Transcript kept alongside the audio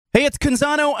Hey, it's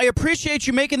Canzano. I appreciate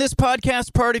you making this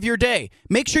podcast part of your day.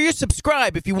 Make sure you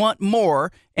subscribe if you want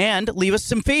more and leave us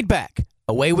some feedback.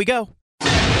 Away we go.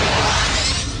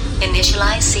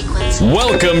 Initialize sequence.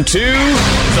 Welcome to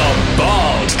The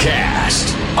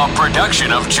Baldcast, a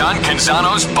production of John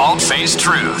Canzano's Bald-Faced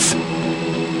Truth.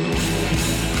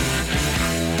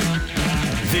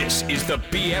 This is the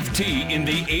BFT in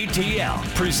the ATL,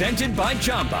 presented by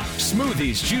Jamba.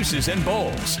 Smoothies, juices, and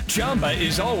bowls. Jamba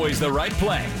is always the right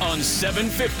play on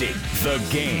 750, The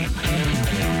Game.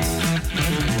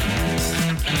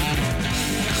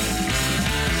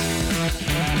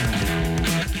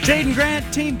 Jaden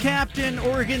Grant, team captain,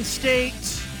 Oregon State.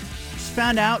 Just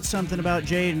found out something about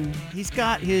Jaden. He's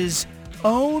got his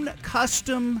own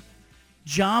custom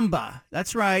Jamba.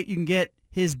 That's right, you can get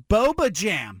his Boba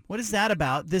Jam. What is that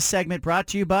about? This segment brought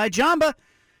to you by Jamba.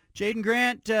 Jaden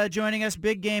Grant joining us.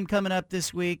 Big game coming up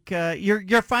this week.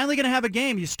 You're finally going to have a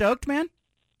game. You stoked, man?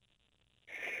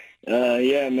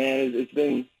 Yeah, man. It's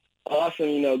been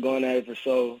awesome, going at it for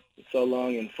so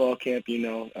long in fall camp,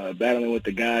 battling with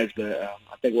the guys. But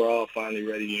I think we're all finally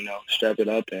ready to, strap it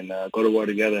up and go to war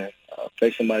together and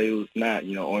face somebody who's not,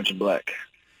 orange and black.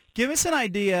 Give us an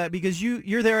idea, because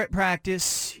you're there at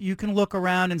practice. You can look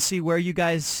around and see where you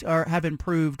guys have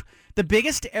improved. The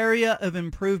biggest area of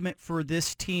improvement for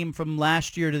this team from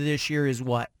last year to this year is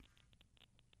what?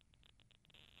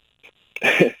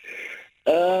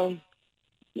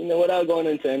 Without going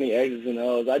into any X's and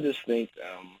O's, I just think,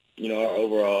 our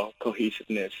overall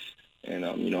cohesiveness and,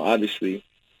 obviously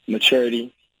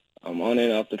maturity on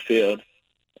and off the field.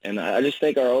 And I just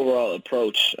think our overall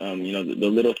approach, the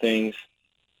little things,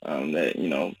 that,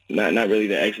 not really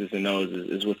the X's and O's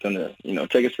is what's going to,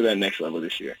 take us to that next level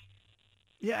this year.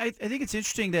 Yeah, I think it's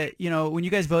interesting that, when you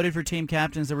guys voted for team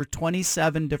captains, there were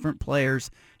 27 different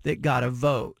players that got a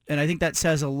vote. And I think that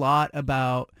says a lot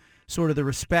about sort of the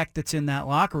respect that's in that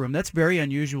locker room. That's very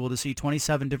unusual to see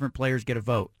 27 different players get a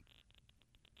vote.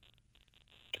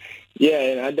 Yeah,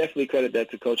 and I definitely credit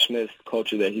that to Coach Smith's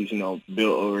culture that he's,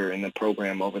 built over in the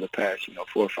program over the past,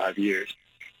 4 or 5 years.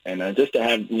 And just to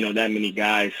have, that many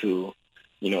guys who,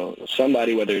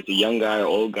 somebody, whether it's a young guy or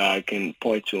old guy, can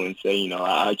point to and say,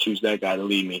 I choose that guy to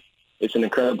lead me. It's an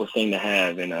incredible thing to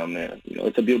have. And,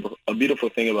 it's a beautiful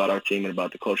thing about our team and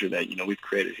about the culture that, we've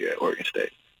created here at Oregon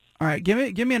State. All right,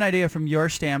 give me an idea from your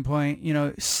standpoint.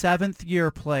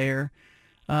 7th-year player.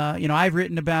 I've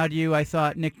written about you. I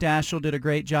thought Nick Daschle did a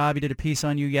great job. He did a piece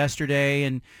on you yesterday,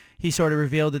 and he sort of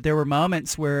revealed that there were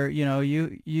moments where,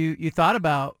 you thought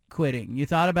about quitting. You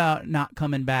thought about not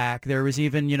coming back. There was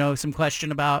even, some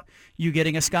question about you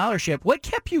getting a scholarship. What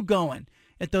kept you going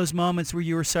at those moments where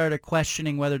you were sort of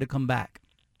questioning whether to come back?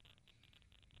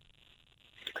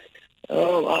 I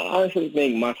honestly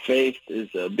think my faith is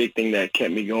a big thing that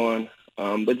kept me going,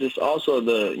 but just also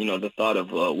the thought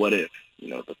of what if,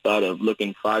 the thought of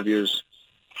looking 5 years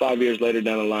later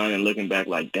down the line and looking back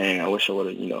like, dang, I wish I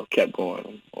would have, kept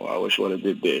going, or I wish I would have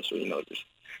did this, or, just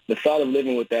the thought of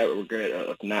living with that regret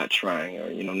of not trying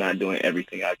or, not doing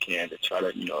everything I can to try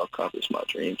to, accomplish my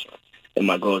dreams and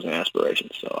my goals and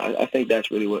aspirations. So I think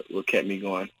that's really what kept me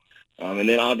going. And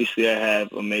then obviously I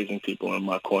have amazing people in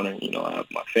my corner. I have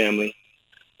my family.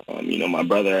 My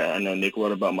brother, I know Nick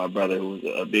wrote about my brother, who was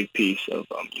a big piece of,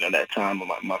 that time of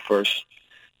one of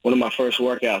my first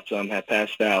workouts had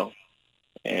passed out.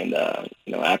 And,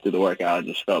 after the workout, I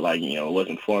just felt like, it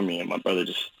wasn't for me. And my brother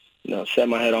just, set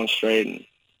my head on straight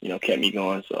and, kept me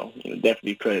going. So,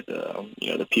 definitely credit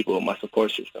the people in my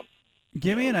support system.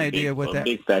 Give me an idea of what that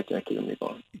big factor in keeping me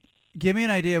going. Give me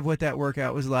an idea of what that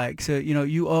workout was like. So,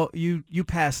 you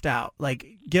passed out. Like,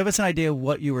 give us an idea of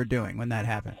what you were doing when that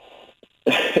happened.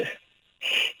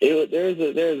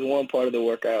 There's one part of the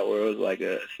workout where it was like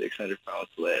a 600-pound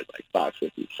sled, like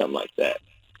 550, something like that.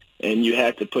 And you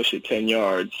had to push it 10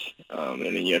 yards, and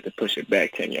then you had to push it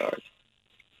back 10 yards.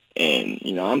 And,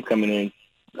 I'm coming in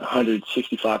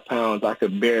 165 pounds. I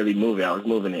could barely move it. I was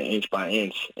moving it inch by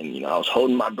inch. And, I was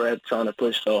holding my breath, trying to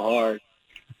push so hard.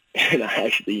 And I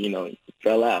actually,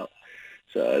 fell out.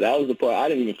 So that was the part. I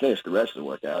didn't even finish the rest of the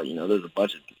workout. There's a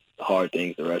bunch of hard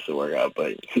things the rest of the workout.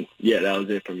 But, yeah, that was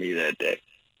it for me that day.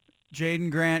 Jaden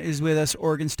Grant is with us,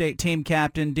 Oregon State team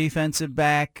captain, defensive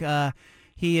back.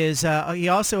 He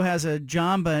also has a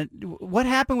Jamba. What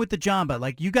happened with the Jamba?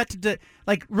 Like, you got to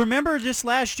remember just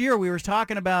last year we were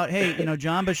talking about, hey,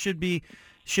 Jamba should be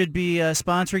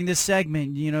sponsoring this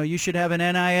segment. You should have an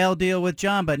NIL deal with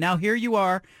Jamba. Now here you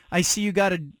are. I see you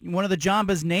got one of the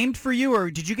Jambas named for you, or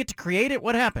did you get to create it?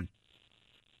 What happened?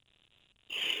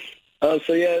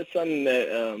 So yeah, it's something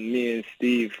that me and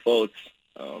Steve Foltz,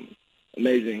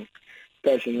 amazing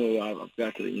person who I've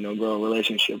got to grow a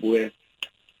relationship with.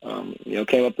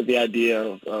 came up with the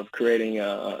idea of creating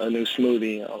a new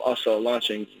smoothie, also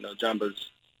launching, Jamba's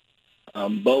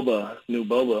new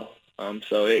boba.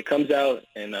 So it comes out,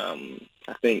 and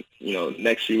I think,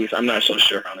 next few weeks. I'm not so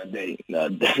sure on the date.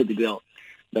 Definitely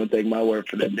don't take my word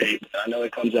for the date. I know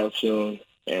it comes out soon.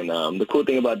 And the cool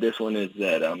thing about this one is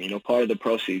that, part of the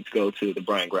proceeds go to the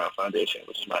Brian Brown Foundation,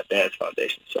 which is my dad's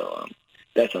foundation. So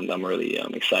that's something I'm really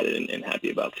excited and happy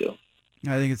about, too.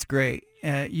 I think it's great.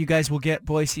 You guys will get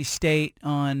Boise State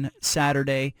on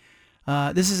Saturday.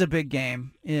 This is a big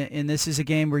game, and this is a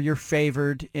game where you're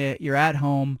favored. You're at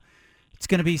home. It's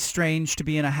going to be strange to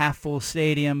be in a half-full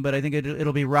stadium, but I think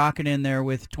it'll be rocking in there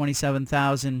with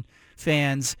 27,000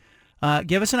 fans.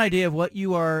 Give us an idea of what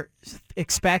you are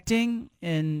expecting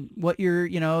and what you're,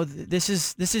 this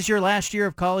is your last year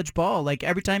of college ball. Like,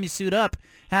 every time you suit up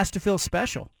has to feel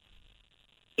special.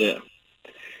 Yeah.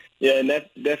 Yeah, and that's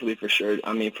definitely for sure.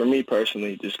 I mean, for me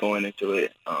personally, just going into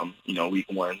it, week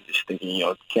one, just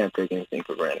thinking, can't take anything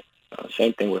for granted.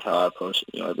 Same thing with how I approach,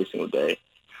 every single day,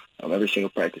 every single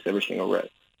practice, every single rep.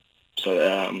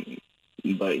 So,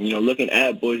 but, looking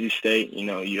at Boise State,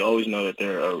 you always know that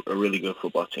they're a really good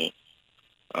football team.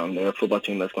 They're a football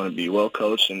team that's going to be well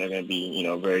coached, and they're going to be,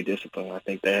 very disciplined. I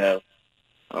think they have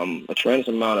a tremendous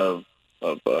amount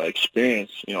of experience,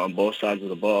 on both sides of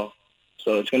the ball.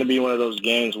 So it's going to be one of those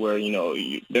games where,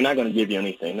 they're not going to give you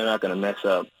anything. They're not going to mess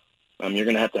up. You're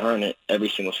going to have to earn it every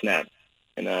single snap.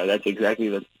 And that's exactly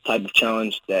the type of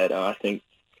challenge that I think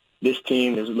this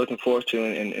team is looking forward to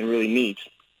and really needs.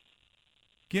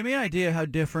 Give me an idea how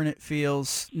different it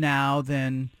feels now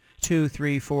than 2,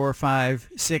 3, 4, 5,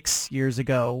 6 years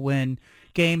ago when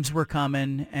games were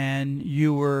coming and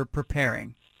you were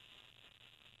preparing.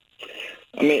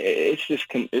 I mean,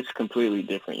 it's completely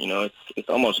different. It's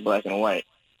almost black and white.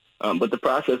 But the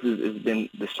process has been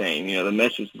the same. The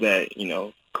message that,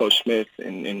 Coach Smith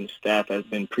and staff has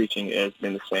been preaching has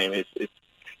been the same. It's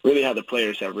really how the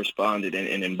players have responded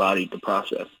and embodied the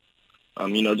process.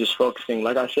 Just focusing,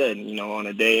 like I said, on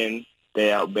a day in,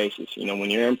 day out basis. When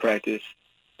you're in practice,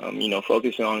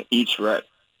 focusing on each rep,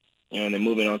 and then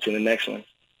moving on to the next one.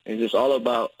 It's just all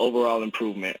about overall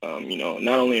improvement.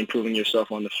 Not only improving yourself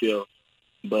on the field,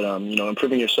 but,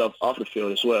 improving yourself off the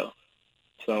field as well.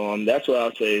 So that's what I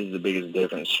would say is the biggest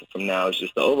difference from now is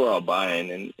just the overall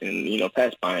buy-in and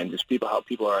past buy-in, just how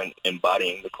people are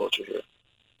embodying the culture here.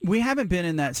 We haven't been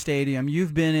in that stadium.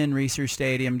 You've been in Reser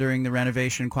Stadium during the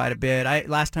renovation quite a bit.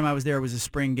 Last time I was there was a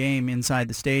spring game inside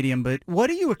the stadium. But what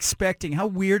are you expecting? How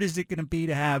weird is it going to be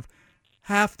to have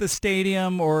half the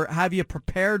stadium, or have you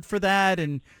prepared for that?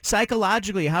 And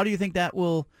psychologically, how do you think that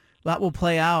will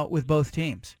play out with both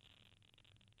teams?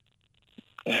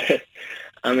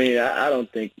 I mean, I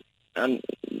don't think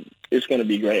it's going to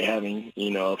be great having,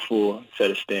 a full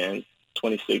set of stands,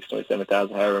 26,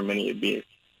 27,000, however many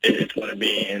it's going to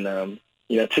be. And,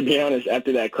 to be honest,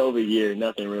 after that COVID year,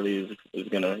 nothing really is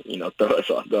going to, throw us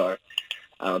off guard.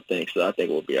 I don't think so. I think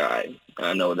we'll be all right.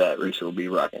 I know that Reser will be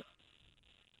rocking.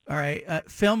 All right.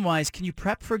 Film-wise, can you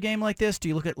prep for a game like this? Do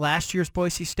you look at last year's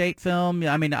Boise State film?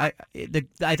 I mean, I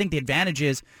think the advantage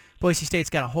is Boise State's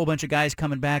got a whole bunch of guys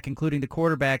coming back, including the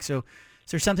quarterback. So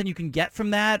is there something you can get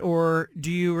from that, or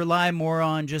do you rely more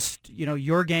on just,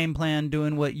 your game plan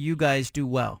doing what you guys do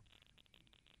well?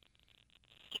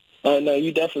 No,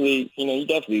 you definitely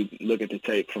look at the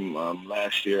tape from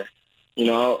last year.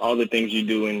 All the things you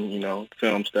do in,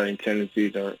 film studying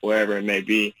tendencies or wherever it may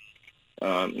be.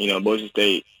 Boise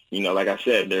State, like I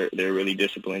said, they're a really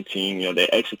disciplined team. They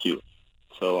execute.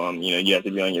 So, you have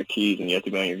to be on your keys and you have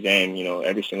to be on your game,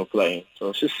 every single play. So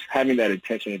it's just having that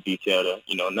attention to detail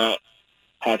to, not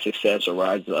have success or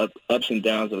rise the ups and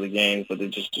downs of the game, but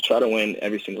to try to win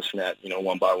every single snap,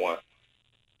 one by one.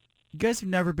 You guys have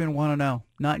never been 1-0,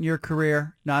 not in your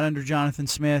career, not under Jonathan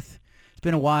Smith. It's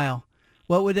been a while.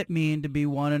 What would it mean to be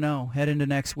 1-0 head into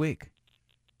next week?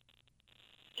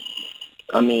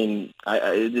 I mean,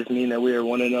 it just means that we are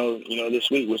 1-0, this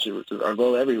week, which is our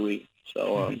goal every week.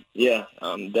 So,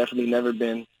 definitely never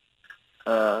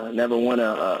won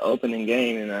a opening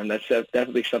game, and that's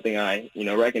definitely something I,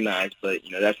 recognize. But,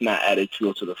 that's not added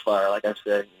fuel to the fire. Like I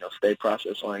said, stay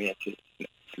process-oriented,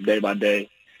 day by day,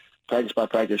 practice by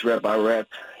practice, rep by rep.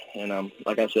 And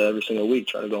like I said, every single week,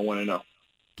 try to go 1-0.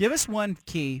 Give us one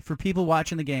key for people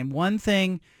watching the game. One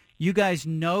thing you guys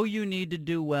know you need to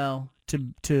do well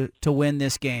to win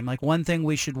this game. Like one thing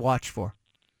we should watch for.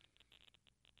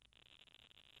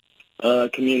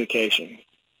 Communication.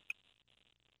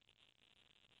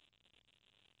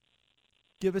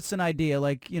 Give us an idea.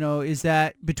 Like, is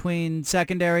that between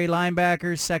secondary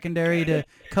linebackers, secondary to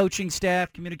coaching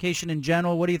staff, communication in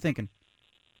general? What are you thinking?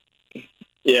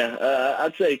 Yeah,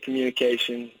 I'd say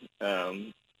communication.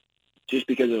 Just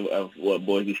because of what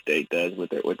Boise State does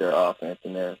with their offense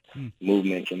and their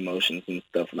movements and motions and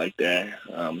stuff like that.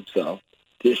 So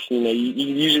just, you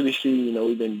usually see,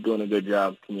 we've been doing a good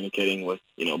job communicating with,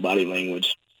 body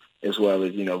language as well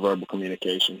as, verbal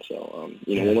communication. So,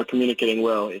 when we're communicating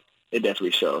well, it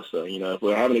definitely shows. So, if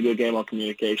we're having a good game on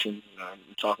communication,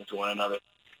 talking to one another,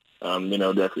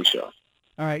 it'll definitely show.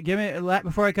 All right,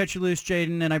 before I cut you loose,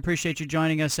 Jaden, and I appreciate you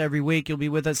joining us every week. You'll be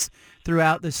with us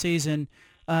throughout the season.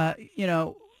 The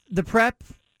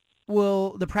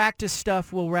practice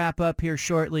stuff will wrap up here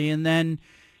shortly, and then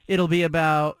it'll be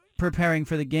about preparing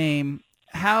for the game.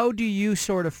 How do you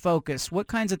sort of focus? What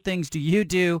kinds of things do you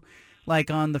do,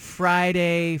 like on the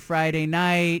Friday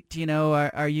night?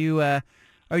 Are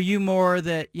you more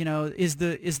that, is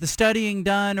the studying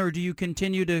done, or do you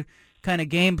continue to kind of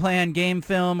game plan, game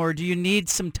film, or do you need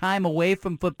some time away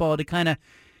from football to kind of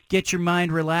get your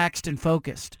mind relaxed and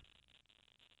focused?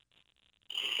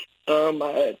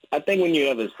 I think when you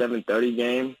have a 7:30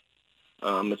 game,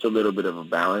 it's a little bit of a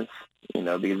balance,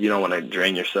 because you don't want to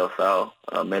drain yourself out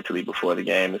mentally before the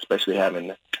game, especially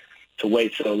having to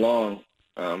wait so long.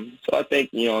 So I think,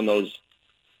 on those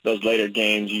later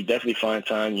games, you definitely find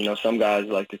time. Some guys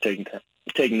like to take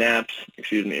naps,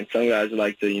 and some guys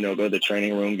like to, go to the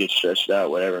training room, get stretched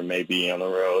out, whatever it may be on the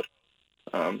road.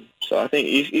 So I think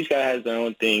each guy has their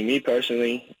own thing. Me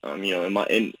personally,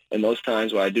 in those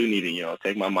times where I do need to,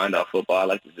 take my mind off football, I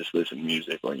like to just listen to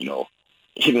music or,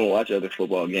 even watch other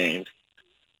football games.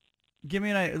 Give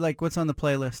me what's on the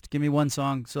playlist. Give me one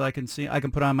song so I can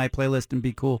put on my playlist and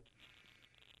be cool.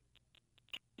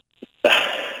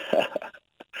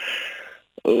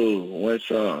 Ooh, one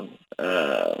song.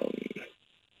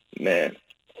 Man,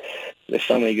 there's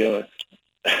so many good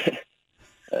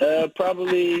ones.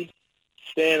 Probably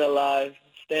Staying Alive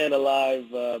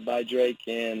by Drake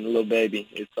and Lil Baby.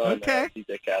 It's on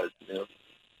DJ Khaled's new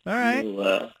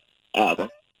album.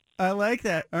 I like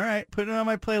that. All right, put it on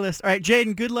my playlist. All right,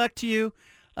 Jaden, good luck to you.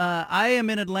 I am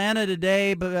in Atlanta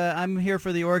today, but I'm here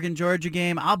for the Oregon-Georgia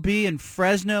game. I'll be in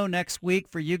Fresno next week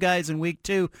for you guys in week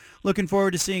 2. Looking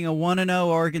forward to seeing a 1-0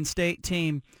 Oregon State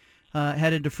team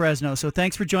headed to Fresno. So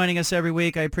thanks for joining us every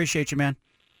week. I appreciate you, man.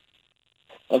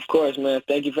 Of course, man.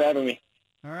 Thank you for having me.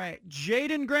 All right.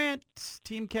 Jaden Grant,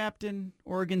 team captain,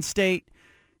 Oregon State,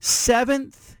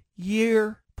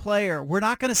 7th-year player. We're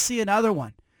not going to see another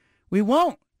one. We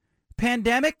won't.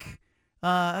 Pandemic,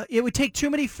 it would take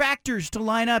too many factors to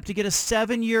line up to get a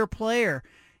 7-year player.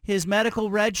 His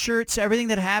medical red shirts, everything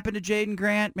that happened to Jaden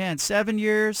Grant, man, 7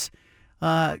 years.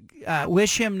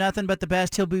 Wish him nothing but the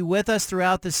best. He'll be with us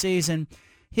throughout the season.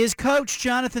 His coach,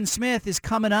 Jonathan Smith, is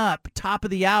coming up top of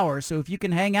the hour. So if you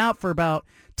can hang out for about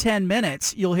 10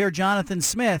 minutes, you'll hear Jonathan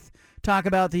Smith talk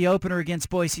about the opener against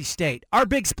Boise State. Our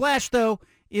big splash, though,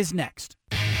 is next.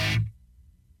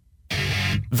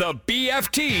 The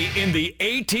BFT in the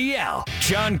ATL.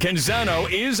 John Canzano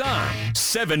is on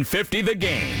 750 The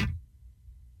Game.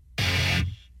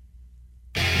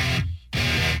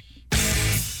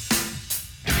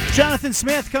 Jonathan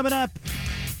Smith coming up.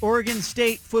 Oregon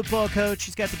State football coach.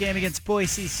 He's got the game against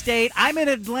Boise State. I'm in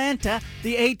Atlanta,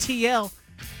 the ATL.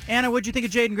 Anna, what'd you think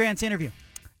of Jaden Grant's interview?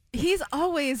 He's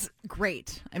always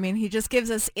great. I mean, he just gives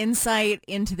us insight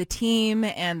into the team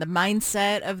and the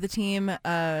mindset of the team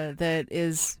that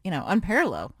is,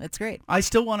 unparalleled. It's great. I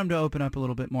still want him to open up a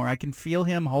little bit more. I can feel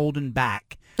him holding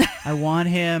back. I want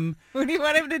him. What do you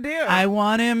want him to do? I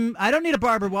want him. I don't need a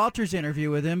Barbara Walters interview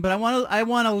with him, but I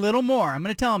want a little more. I'm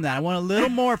going to tell him that. I want a little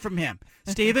more from him.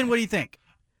 Steven, what do you think?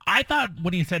 I thought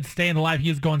when he said Staying Alive, he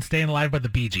was going Staying Alive by the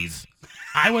Bee Gees.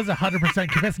 I was 100%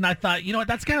 convinced, and I thought, what,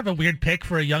 that's kind of a weird pick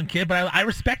for a young kid, but I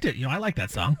respect it. I like that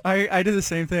song. I did the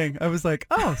same thing. I was like,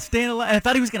 oh, Staying Alive. I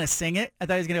thought he was going to sing it. I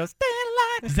thought he was going to go, Staying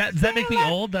Alive. Does that make me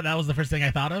old that was the first thing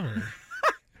I thought of?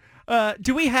 Or?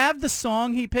 Do we have the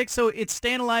song he picked? So it's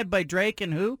Staying Alive by Drake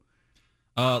and who?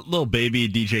 Lil Baby,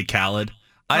 DJ Khaled.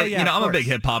 I'm a big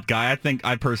hip hop guy.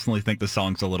 I personally think the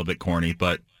song's a little bit corny,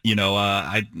 but if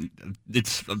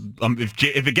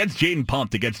it gets Jaden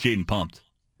pumped, it gets Jaden pumped.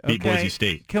 Beat Boise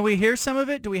State. Can we hear some of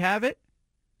it? Do we have it?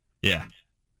 Yeah.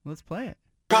 Let's play it.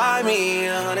 Cry me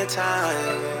 100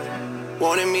 times.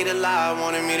 Wanted me to lie,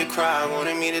 wanted me to cry,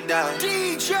 wanted me to die.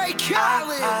 DJ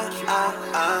Khaled.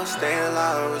 I'm staying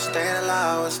alive, we're staying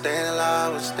alive, we're staying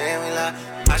alive, we're staying alive.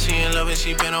 I she in love and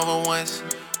she been over once.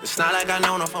 It's not like I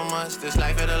know her for months. This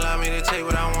life had allowed me to take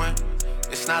what I want.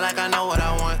 It's not like I know what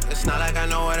I want. It's not like I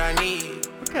know what I need.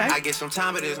 Okay. I get some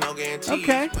time, but there's no guarantee.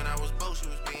 Okay. When I was broke, she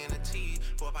was being a tease.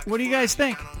 What do you guys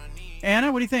think?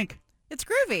 Anna, what do you think? It's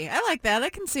groovy. I like that. I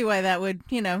can see why that would,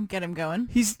 get him going.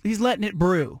 He's letting it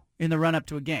brew. in the run-up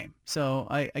to a game. So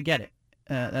I get it.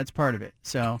 That's part of it.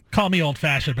 So call me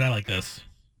old-fashioned, but I like this.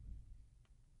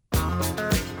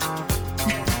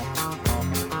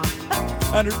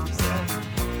 100%.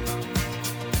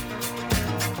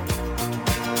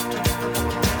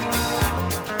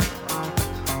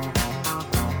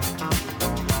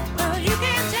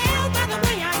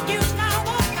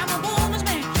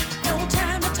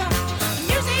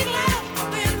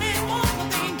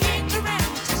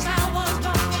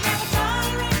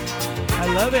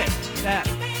 I love it.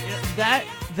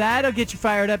 That'll get you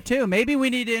fired up too. Maybe we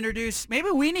need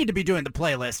to be doing the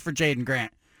playlist for Jaden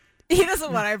Grant. He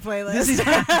doesn't want our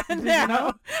playlist.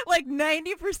 No. Like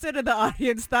 90% of the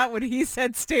audience thought when he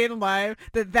said Staying Alive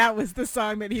that was the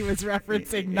song that he was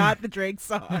referencing, not the Drake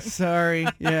song. Sorry.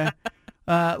 Yeah.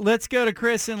 Let's go to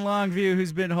Chris in Longview,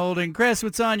 who's been holding. Chris,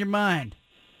 what's on your mind?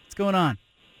 What's going on?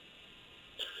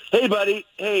 Hey, buddy.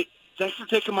 Hey, thanks for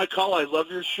taking my call. I love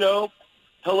your show.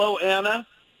 Hello, Anna.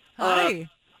 Hi.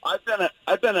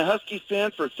 I've been a Husky fan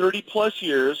for 30-plus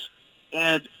years,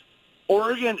 and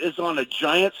Oregon is on a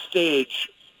giant stage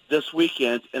this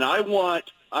weekend, and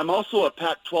I'm also a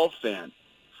Pac-12 fan.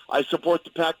 I support the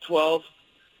Pac-12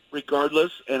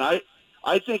 regardless, and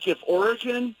I think if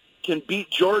Oregon can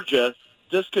beat Georgia,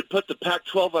 this could put the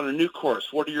Pac-12 on a new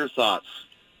course. What are your thoughts?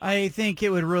 I think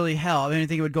it would really help. I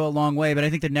think it would go a long way, but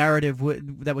I think the narrative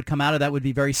that would come out of that would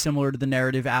be very similar to the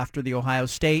narrative after the Ohio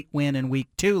State win in Week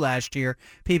 2 last year.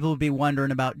 People would be wondering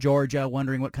about Georgia,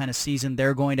 wondering what kind of season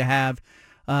they're going to have.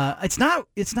 It's not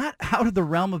out of the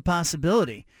realm of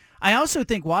possibility. I also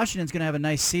think Washington's going to have a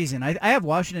nice season. I have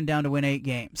Washington down to win 8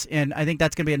 games, and I think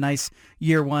that's going to be a nice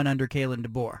year 1 under Kalen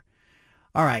DeBoer.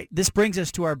 All right, this brings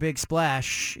us to our big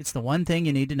splash. It's the one thing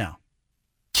you need to know.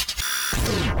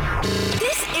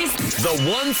 This is the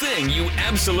one thing you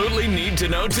absolutely need to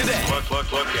know today.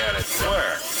 Look at it.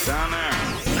 Where? Down there.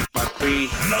 The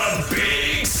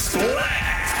Big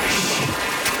Splash.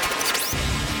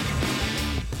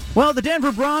 Well, the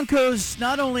Denver Broncos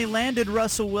not only landed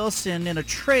Russell Wilson in a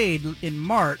trade in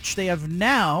March, they have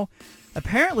now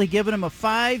apparently given him a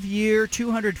 5-year,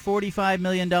 $245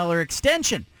 million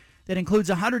extension that includes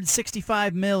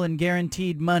 $165 million in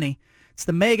guaranteed money. It's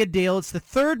the mega deal. It's the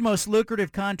third most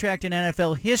lucrative contract in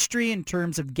NFL history in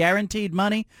terms of guaranteed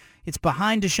money. It's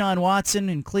behind Deshaun Watson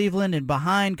in Cleveland and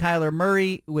behind Kyler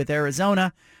Murray with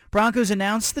Arizona. Broncos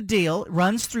announced the deal. It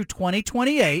runs through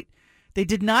 2028. They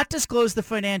did not disclose the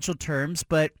financial terms,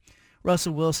 but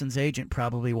Russell Wilson's agent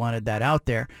probably wanted that out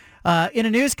there. In a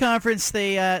news conference,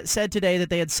 they said today that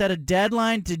they had set a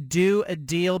deadline to do a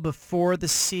deal before the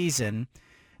season.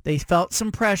 They felt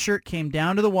some pressure. It came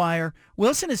down to the wire.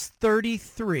 Wilson is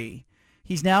 33.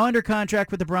 He's now under contract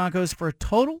with the Broncos for a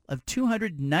total of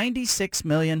 $296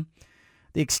 million.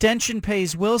 The extension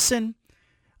pays Wilson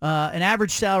an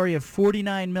average salary of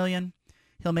 $49 million.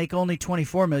 He'll make only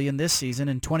 $24 million this season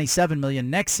and $27 million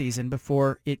next season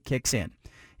before it kicks in.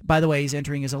 By the way, he's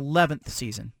entering his 11th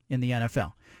season in the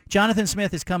NFL. Jonathan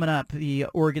Smith is coming up, the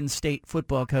Oregon State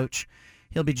football coach.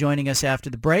 He'll be joining us after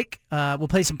the break. We'll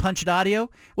play some Punch It audio.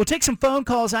 We'll take some phone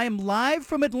calls. I am live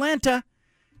from Atlanta.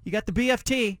 You got the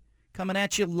BFT coming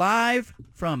at you live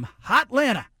from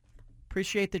Hotlanta.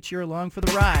 Appreciate that you're along for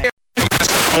the ride.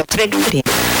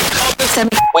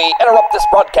 We interrupt this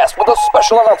broadcast with a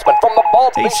special announcement from the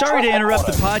Bald Face. Hey, sorry to interrupt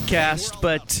the podcast,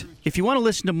 but if you want to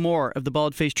listen to more of the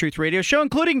Bald Face Truth Radio Show,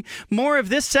 including more of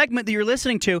this segment that you're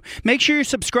listening to, make sure you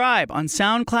subscribe on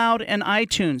SoundCloud and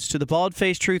iTunes to the Bald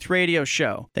Face Truth Radio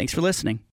Show. Thanks for listening.